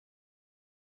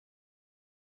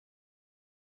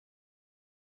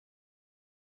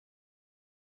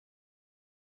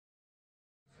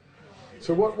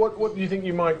So what do you think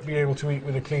you might be able to eat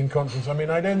with a clean conscience? I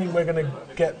mean, I don't think we're going to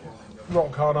get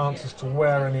rock-hard answers to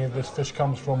where any of this fish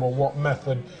comes from or what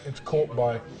method it's caught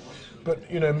by. But,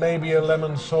 you know, maybe a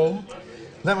lemon sole?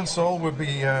 Lemon sole would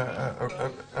be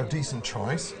a decent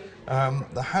choice.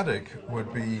 The haddock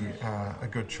would be a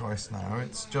good choice now.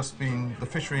 It's just been, the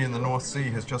fishery in the North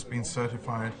Sea has just been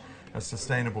certified as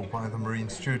sustainable by the Marine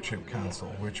Stewardship Council,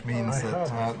 which means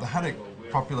that the haddock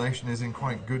population is in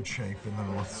quite good shape in the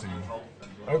North Sea.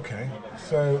 Okay,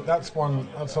 so that's one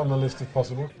that's on the list if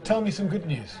possible. Tell me some good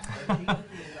news.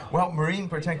 Well, marine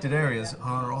protected areas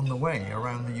are on the way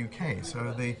around the UK. So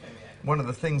one of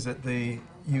the things that the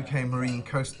UK Marine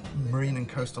and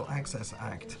Coastal Access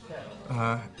Act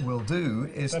will do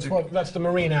is that's the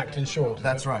Marine Act in short.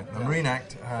 That's right, the Marine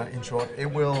Act in short. It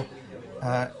will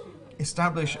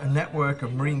establish a network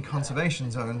of marine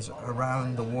conservation zones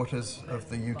around the waters of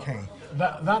the UK.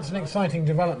 That's an exciting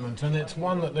development, and it's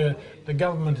one that the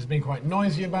government has been quite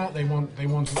noisy about. They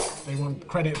want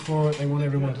credit for it. They want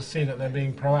everyone to see that they're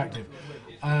being proactive.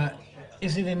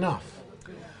 Is it enough?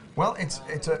 Well, it's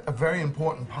a very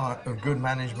important part of good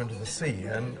management of the sea,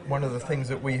 and one of the things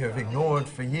that we have ignored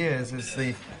for years is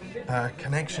the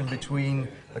connection between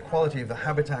the quality of the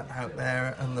habitat out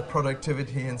there and the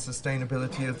productivity and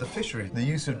sustainability of the fishery. The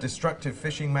use of destructive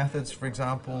fishing methods, for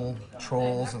example,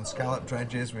 trawls and scallop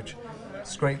dredges, which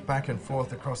scrape back and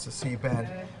forth across the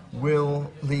seabed,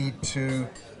 will lead to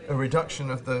a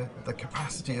reduction of the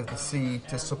capacity of the sea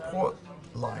to support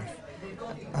life.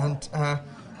 And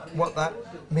what that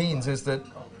means is that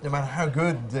no matter how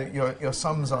good your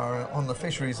sums are on the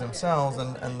fisheries themselves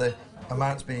and the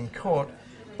amounts being caught,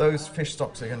 those fish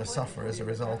stocks are going to suffer as a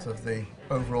result of the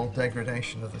overall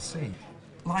degradation of the sea.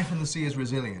 Life in the sea is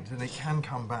resilient and it can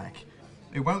come back.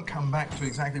 It won't come back to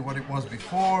exactly what it was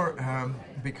before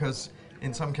because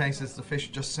in some cases the fish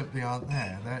just simply aren't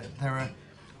there.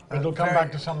 It'll come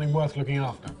back to something worth looking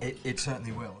after. It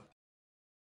certainly will.